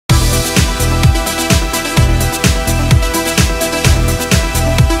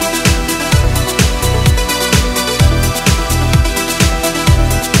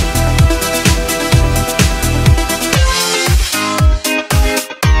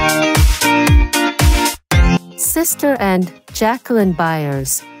Sister and Jacqueline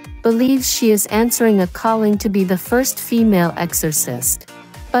Byers believes she is answering a calling to be the first female exorcist.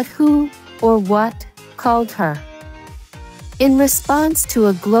 But who, or what, called her? In response to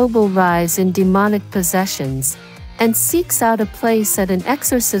a global rise in demonic possessions, and seeks out a place at an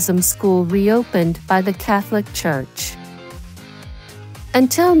exorcism school reopened by the Catholic Church.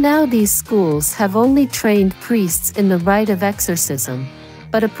 Until now, these schools have only trained priests in the rite of exorcism,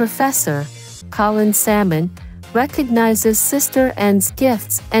 but a professor, Colin Salmon, recognizes Sister N's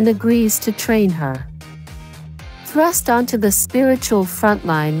gifts and agrees to train her. Thrust onto the spiritual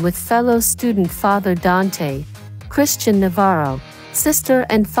frontline with fellow student Father Dante, Christian Navarro, Sister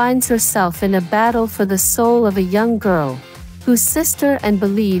N finds herself in a battle for the soul of a young girl, whose Sister N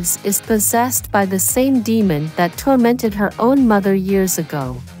believes is possessed by the same demon that tormented her own mother years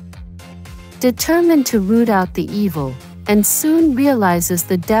ago. Determined to root out the evil, and soon realizes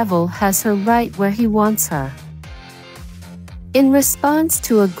the devil has her right where he wants her. In response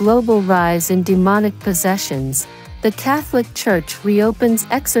to a global rise in demonic possessions, the Catholic Church reopens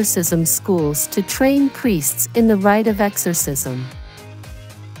exorcism schools to train priests in the rite of exorcism.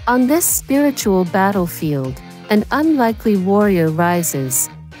 On this spiritual battlefield, an unlikely warrior rises,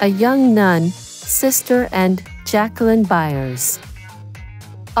 a young nun, Sister and Jacqueline Byers.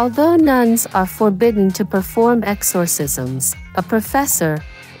 Although nuns are forbidden to perform exorcisms, a professor,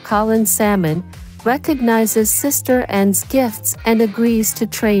 Colin Salmon, recognizes Sister N's gifts and agrees to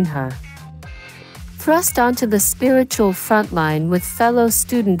train her. Thrust onto the spiritual frontline with fellow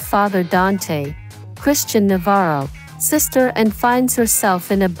student Father Dante, Christian Navarro, Sister N finds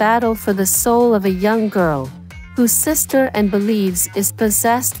herself in a battle for the soul of a young girl, whose Sister N believes is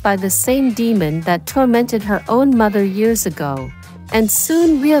possessed by the same demon that tormented her own mother years ago, and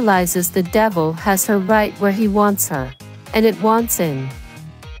soon realizes the devil has her right where he wants her, and it wants in.